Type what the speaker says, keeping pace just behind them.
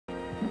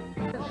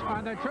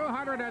on the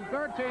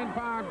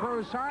 213-pound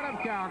Bruce Hart of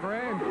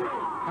Calgary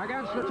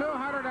against the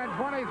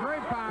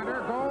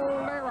 223-pounder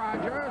Goldie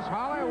Rogers,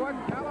 Hollywood,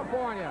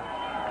 California.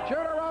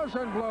 Judah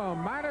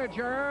Rosenblum,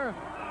 manager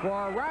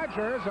for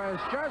Rogers, has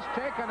just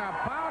taken a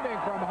pounding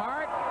from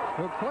Hart,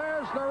 who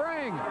clears the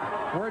ring.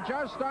 We're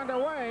just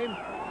underway.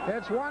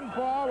 It's one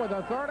fall with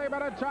a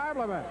 30-minute time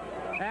limit.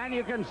 And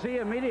you can see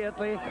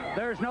immediately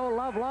there's no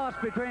love lost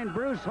between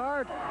Bruce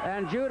Hart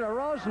and Judah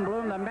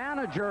Rosenblum, the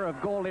manager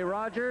of Goldie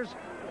Rogers.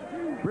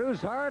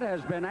 Bruce Hart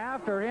has been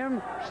after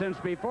him since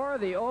before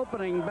the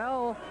opening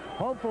bell.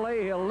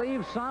 Hopefully he'll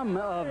leave some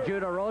of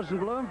Judah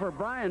Rosenblum for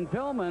Brian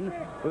Pillman,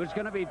 who's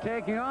going to be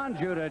taking on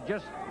Judah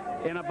just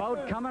in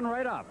about coming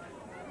right up.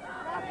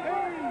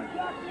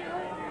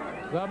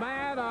 The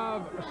man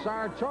of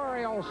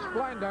sartorial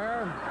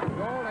splendor,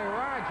 Goldie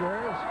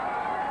Rogers,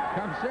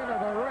 comes into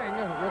the ring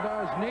with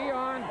those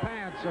neon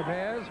pants of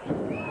his.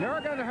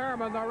 Jürgen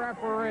Hermann, the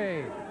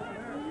referee.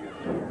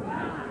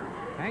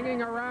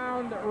 Hanging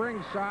around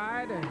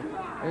ringside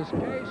is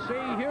K.C.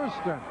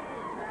 Houston.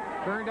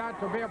 Turned out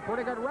to be a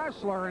pretty good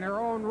wrestler in her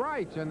own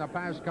right in the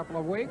past couple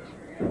of weeks.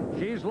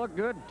 She's looked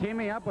good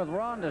teaming up with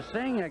Rhonda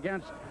Singh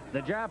against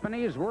the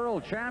Japanese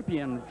world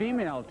champion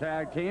female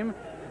tag team.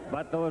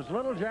 But those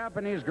little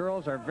Japanese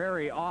girls are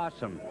very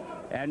awesome.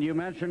 And you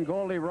mentioned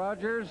Goldie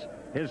Rogers,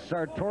 his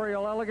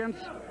sartorial elegance.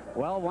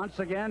 Well, once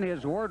again,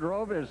 his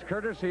wardrobe is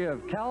courtesy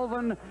of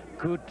Calvin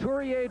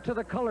Couturier to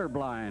the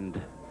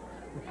colorblind.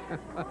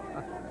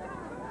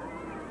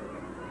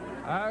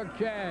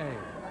 Okay.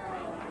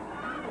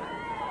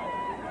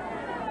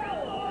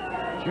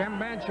 Jim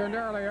mentioned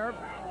earlier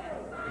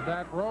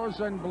that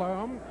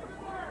Rosenblum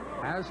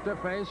has to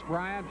face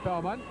Brian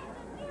Pillman.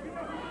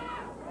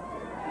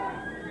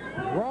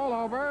 Roll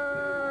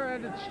over,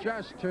 and it's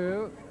just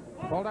two.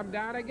 Pulled him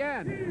down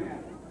again.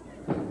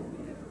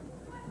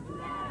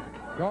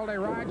 Goldie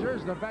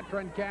Rogers, the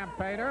veteran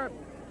campaigner.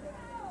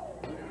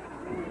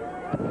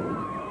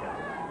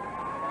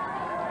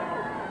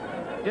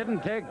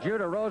 Didn't take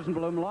Judah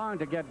Rosenblum long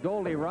to get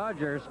Goldie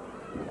Rogers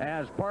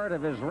as part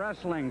of his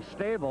wrestling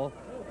stable.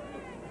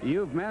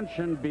 You've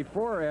mentioned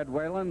before, Ed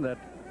Whalen, that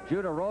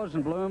Judah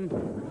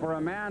Rosenblum, for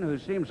a man who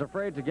seems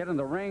afraid to get in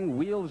the ring,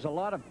 wields a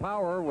lot of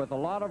power with a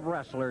lot of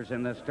wrestlers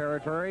in this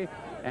territory.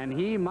 And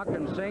he,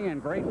 Muckin Singh, and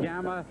Great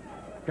Gamma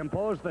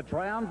composed the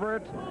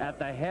triumvirate at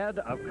the head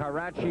of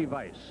Karachi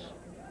Vice.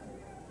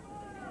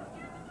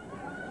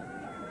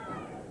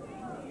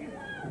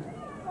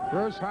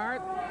 Bruce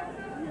Hart,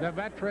 the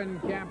veteran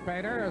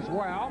campaigner as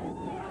well,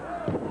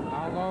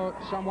 although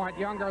somewhat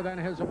younger than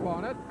his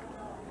opponent.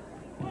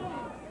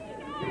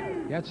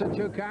 Gets a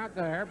 2 count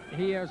there.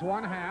 He is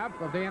one half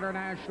of the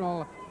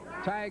International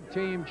Tag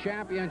Team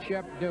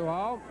Championship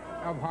duo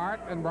of Hart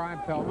and Brian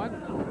Pillman.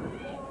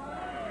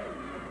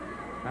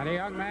 And a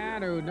young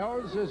man who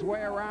knows his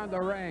way around the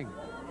ring.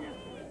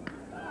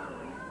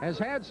 Has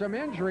had some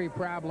injury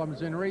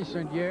problems in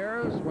recent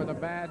years with a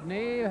bad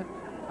knee,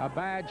 a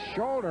bad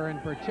shoulder in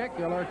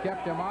particular,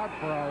 kept him out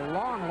for a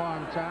long,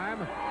 long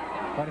time.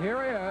 But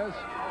here he is,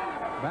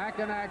 back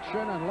in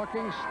action and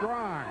looking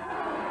strong.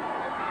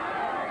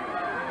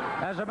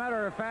 As a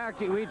matter of fact,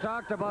 we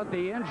talked about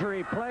the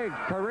injury-plagued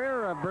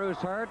career of Bruce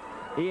Hart.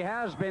 He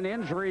has been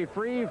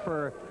injury-free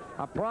for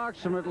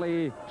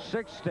approximately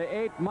 6 to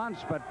 8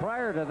 months, but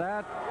prior to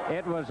that,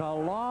 it was a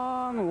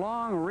long,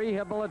 long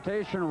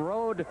rehabilitation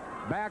road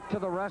back to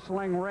the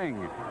wrestling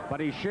ring. But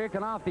he's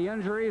shaken off the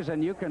injuries,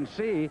 and you can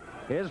see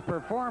his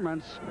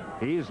performance.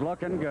 He's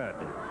looking good.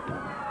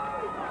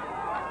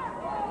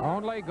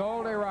 Only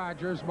Goldie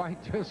Rogers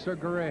might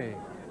disagree.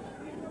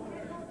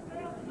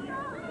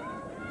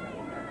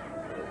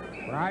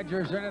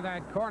 Rogers into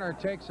that corner,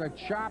 takes a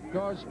chop,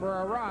 goes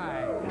for a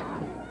ride.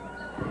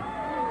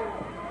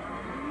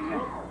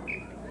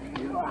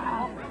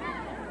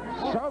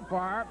 So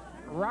far,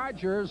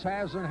 Rogers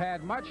hasn't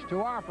had much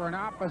to offer in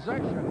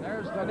opposition.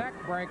 There's the neck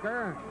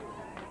breaker.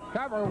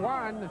 Cover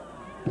 1,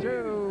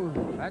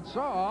 2, that's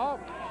all.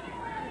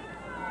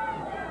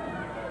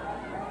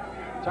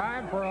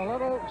 Time for a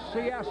little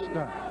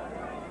siesta.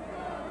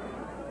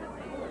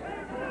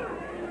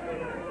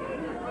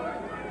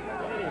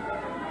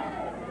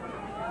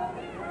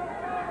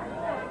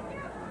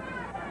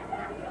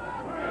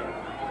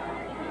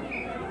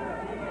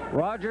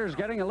 Rogers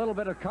getting a little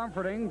bit of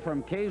comforting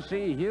from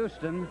K.C.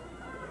 Houston,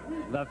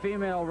 the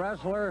female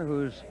wrestler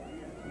who's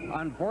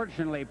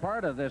unfortunately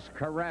part of this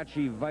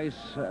Karachi Vice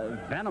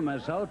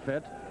venomous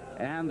outfit,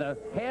 and the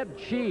head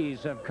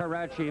cheese of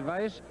Karachi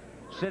Vice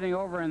sitting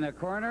over in the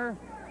corner.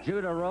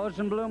 Judah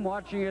Rosenblum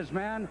watching his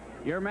man.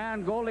 Your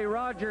man Goldie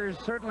Rogers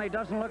certainly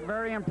doesn't look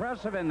very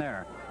impressive in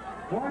there.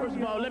 First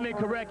of all, let me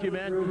correct you,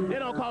 man. They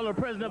don't call the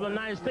president of the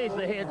United States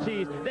the head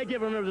cheese. They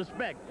give him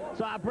respect.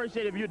 So I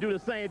appreciate if you do the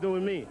same thing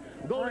with me.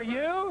 For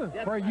you?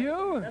 For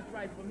you? That's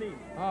right, for me.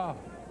 Oh.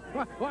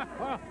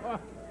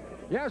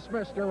 Yes,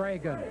 Mr.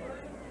 Reagan.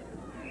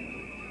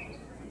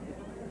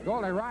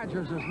 Goldie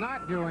Rogers is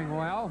not doing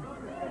well.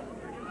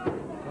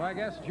 So I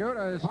guess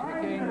Judah is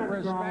seeking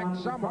respect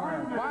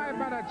somewhere. 5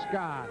 minutes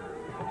gone.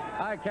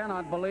 I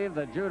cannot believe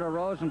that Judah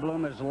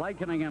Rosenblum is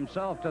likening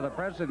himself to the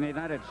President of the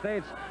United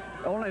States.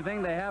 The only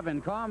thing they have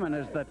in common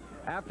is that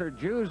after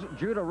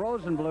Judah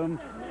Rosenblum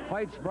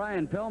fights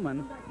Brian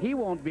Pillman, he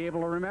won't be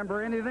able to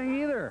remember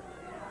anything either.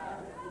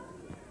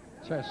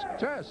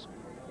 Tisk.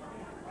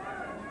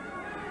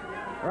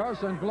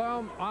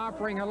 Rosenblum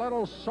offering a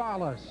little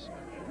solace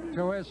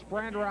to his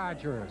friend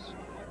Rogers.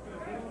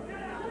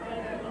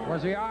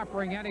 Was he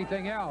offering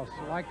anything else,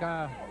 like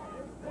a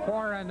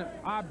foreign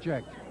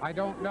object? I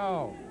don't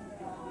know.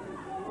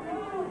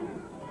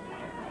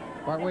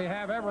 But we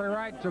have every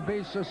right to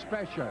be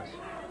suspicious.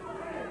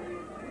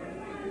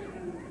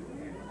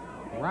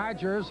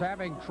 Rogers,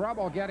 having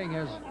trouble getting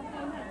his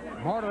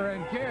motor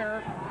in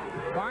gear,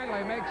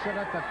 finally makes it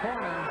at the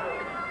corner.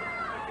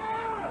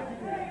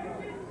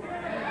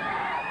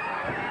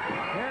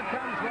 Here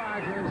comes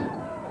Rogers.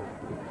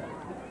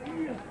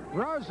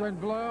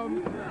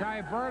 Rosenblum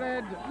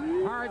diverted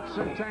Hart's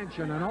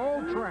attention, an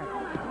old trick.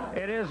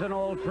 It is an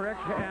old trick,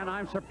 and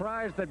I'm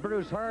surprised that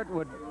Bruce Hart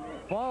would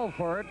fall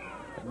for it,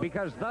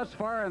 because thus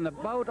far in the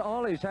bout,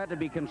 all he's had to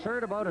be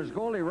concerned about is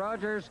Goldie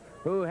Rogers,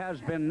 who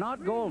has been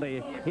not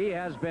Goldie, he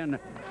has been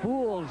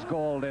fool's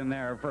gold in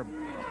there for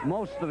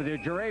most of the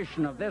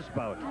duration of this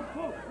bout.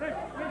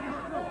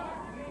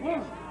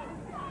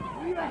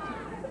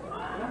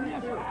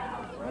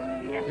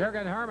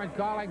 Jürgen Hermann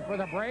calling for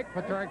the break,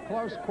 but they're at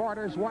close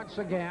quarters once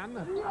again.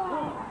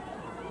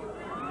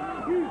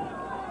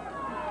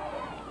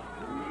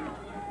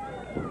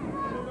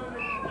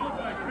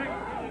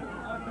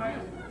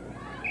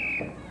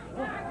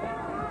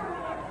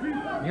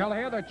 You'll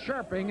hear the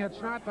chirping.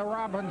 It's not the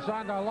robins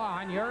on the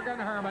lawn. Jürgen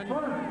Hermann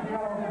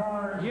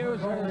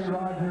uses a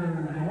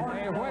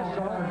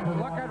whistle.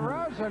 Look at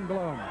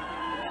Rosenblum.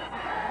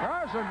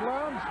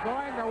 Rosenblum's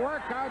going to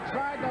work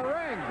outside the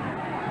ring.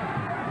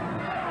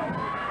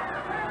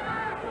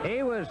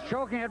 He was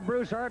choking at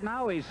Bruce Hart.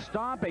 Now he's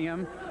stomping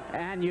him,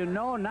 and you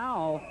know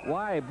now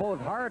why both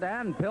Hart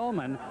and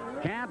Pillman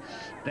can't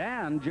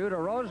stand Judah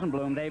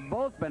Rosenblum. They've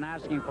both been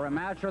asking for a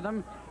match with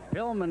him.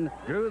 Pillman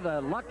drew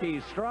the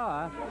lucky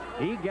straw.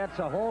 He gets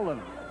a hold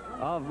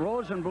of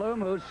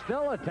Rosenblum, who's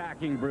still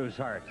attacking Bruce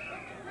Hart.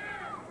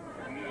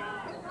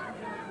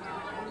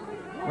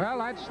 Well,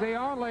 that's the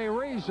only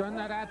reason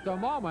that at the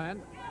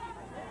moment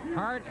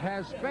Hart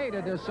has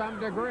faded to some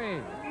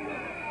degree.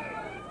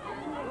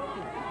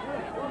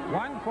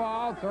 One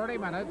fall, 30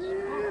 minutes.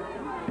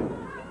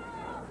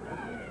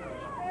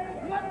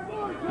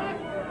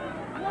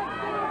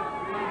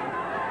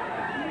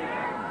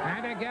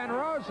 And again,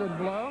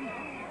 Rosenblum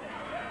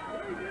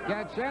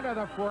gets into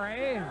the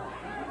fray.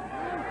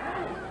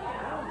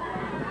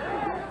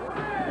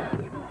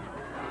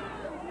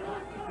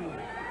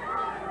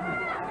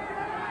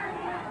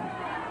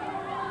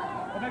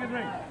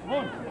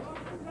 One, two,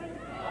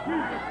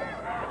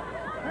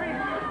 three.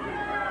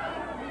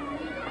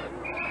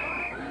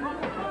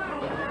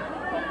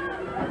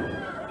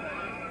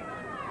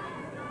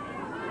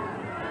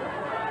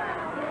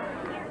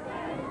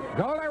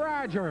 Goldie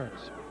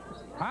Rogers,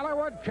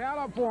 Hollywood,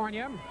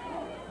 California,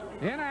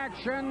 in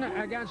action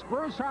against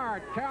Bruce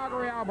Hart,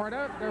 Calgary,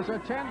 Alberta. There's a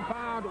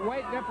 10-pound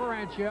weight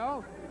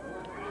differential.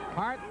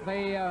 Hart,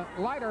 the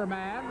lighter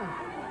man,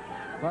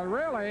 but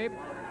really,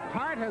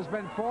 Hart has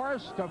been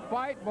forced to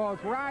fight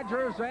both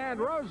Rogers and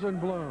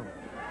Rosenblum.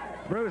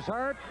 Bruce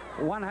Hart,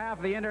 one half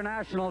of the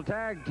International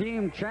Tag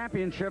Team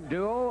Championship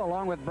duo,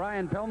 along with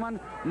Brian Pillman,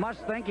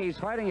 must think he's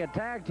fighting a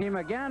tag team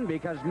again,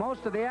 because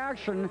most of the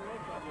action,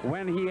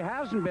 when he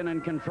hasn't been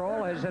in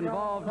control, has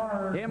involved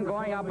him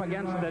going up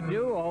against the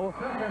duo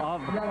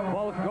of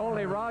both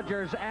Goldie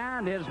Rogers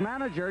and his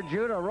manager,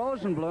 Judah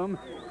Rosenblum,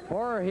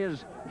 for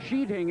his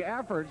cheating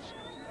efforts.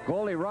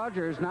 Goldie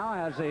Rogers now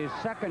has a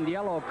second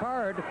yellow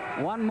card,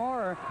 one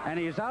more, and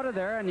he's out of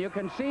there, and you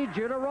can see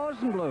Judah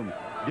Rosenblum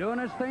doing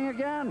his thing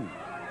again.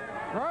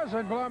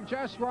 Rosenblum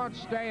just won't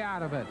stay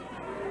out of it.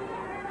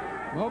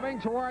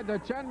 Moving toward the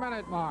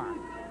 10-minute mark.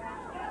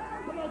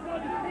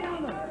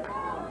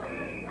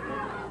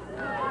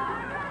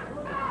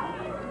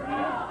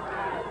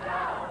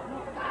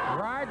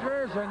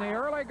 Rogers, in the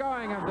early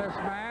going of this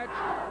match,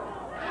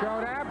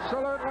 showed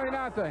absolutely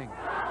nothing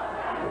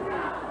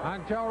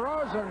until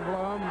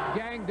Rosenblum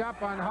ganged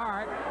up on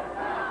Hart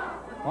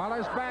while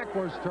his back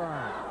was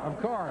turned, of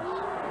course.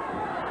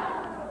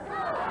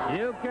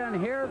 You can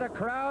hear the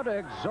crowd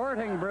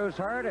exhorting Bruce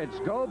Hart. It's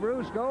go,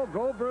 Bruce, go,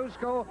 go, Bruce,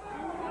 go.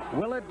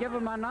 Will it give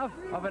him enough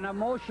of an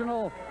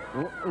emotional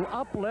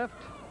uplift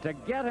to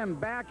get him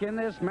back in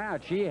this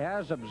match? He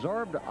has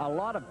absorbed a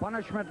lot of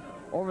punishment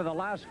over the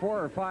last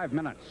 4 or 5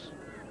 minutes.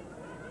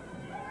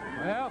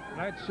 Well,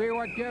 let's see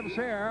what gives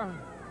here.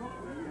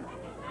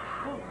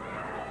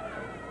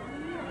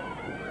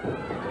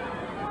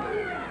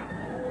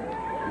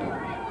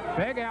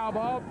 Big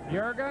elbow.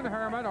 Jürgen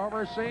Hermann,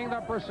 overseeing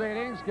the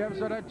proceedings,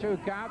 gives it a 2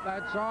 count.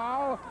 That's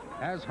all,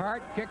 as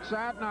Hart kicks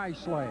out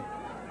nicely.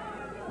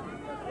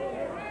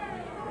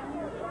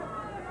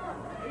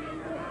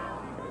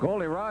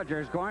 Goldie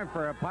Rogers going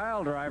for a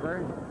pile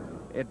driver.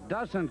 It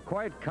doesn't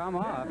quite come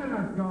off.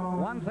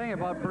 One thing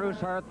about Bruce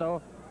Hart,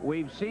 though,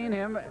 we've seen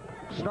him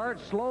start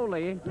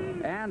slowly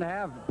and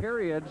have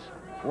periods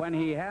when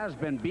he has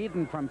been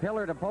beaten from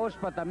pillar to post,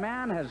 but the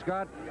man has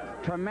got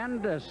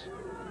tremendous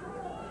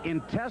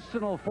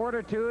intestinal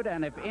fortitude,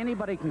 and if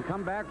anybody can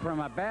come back from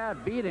a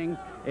bad beating,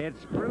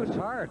 it's Bruce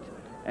Hart.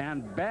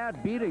 And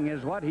bad beating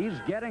is what he's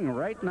getting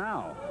right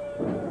now.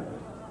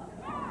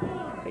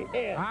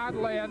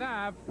 Oddly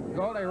enough,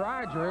 Goldie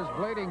Rogers,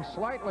 bleeding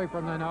slightly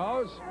from the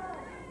nose,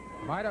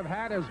 might have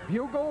had his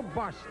bugle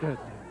busted.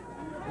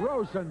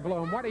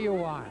 Rosenblum, what do you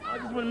want? I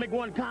just want to make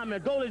one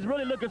comment. Goldie's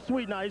really looking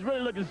sweet now. He's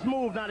really looking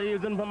smooth now that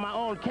he's in from my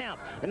own camp,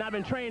 and I've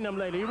been training him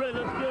lately. He really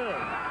looks good.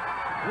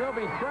 You'll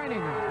be training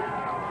him.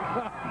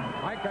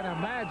 I can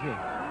imagine.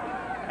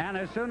 And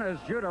as soon as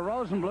Judah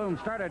Rosenblum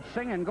started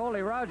singing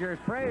Goldie Rogers'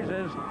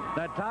 praises,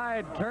 the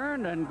tide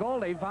turned and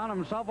Goldie found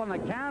himself on the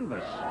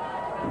canvas.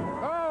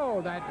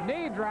 Oh, that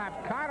knee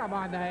drop caught him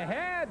on the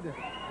head.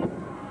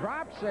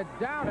 Drops it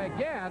down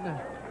again.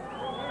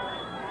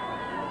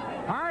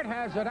 Hart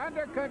has it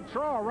under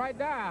control right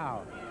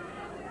now.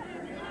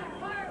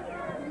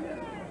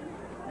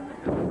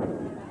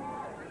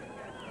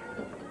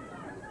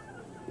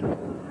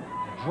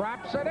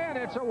 Drops it in.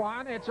 It's a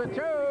 1. It's a 2.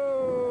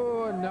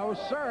 No,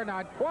 sir,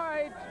 not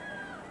quite.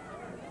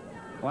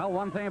 Well,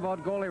 one thing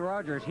about Goldie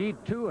Rogers, he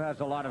too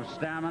has a lot of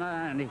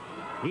stamina, and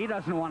he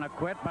doesn't want to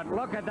quit. But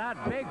look at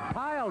that big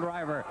pile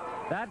driver.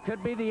 That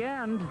could be the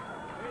end.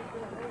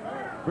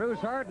 Bruce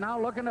Hart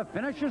now looking to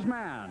finish his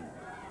man.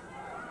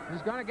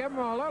 He's going to give him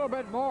a little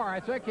bit more. I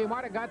think he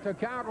might have got the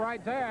count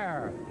right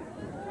there.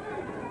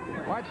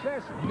 Watch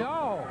this.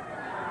 No.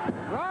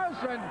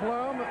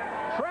 Rosenblum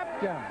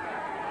tripped him.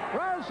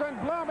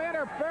 Rosenblum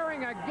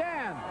interfering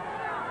again.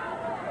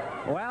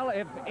 Well,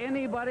 if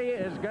anybody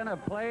is going to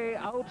play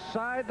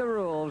outside the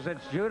rules,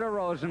 it's Judah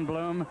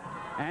Rosenblum.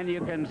 And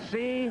you can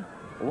see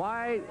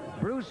why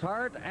Bruce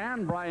Hart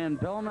and Brian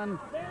Pillman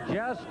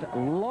just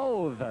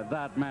loathe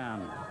that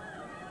man.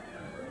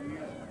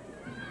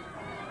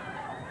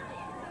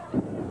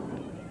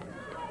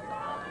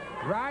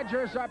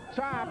 Rogers up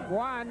top.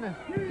 1,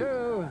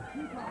 2.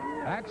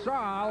 That's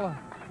all.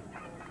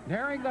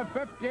 Nearing the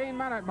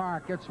 15-minute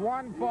mark. It's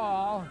 1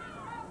 fall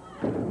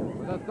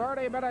with a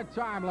 30-minute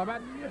time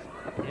limit.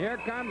 Here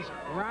comes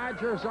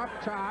Rogers up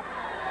top.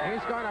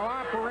 He's going to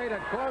operate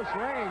at close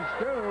range,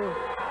 too.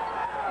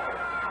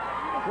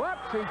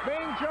 Whoops, he's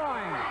being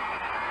joined.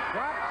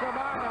 Drops him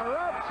on the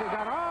ropes. He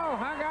got all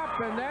hung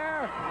up in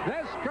there.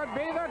 This could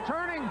be the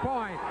turning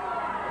point.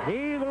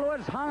 He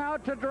was hung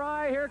out to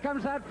dry. Here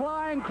comes that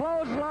flying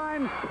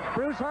clothesline.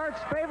 Bruce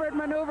Hart's favorite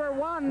maneuver.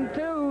 1,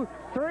 2,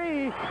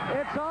 3.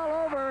 It's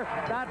all over.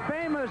 That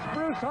famous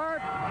Bruce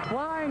Hart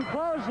flying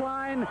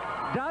clothesline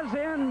does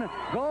in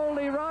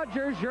Goldie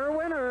Rogers, your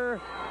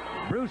winner,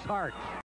 Bruce Hart.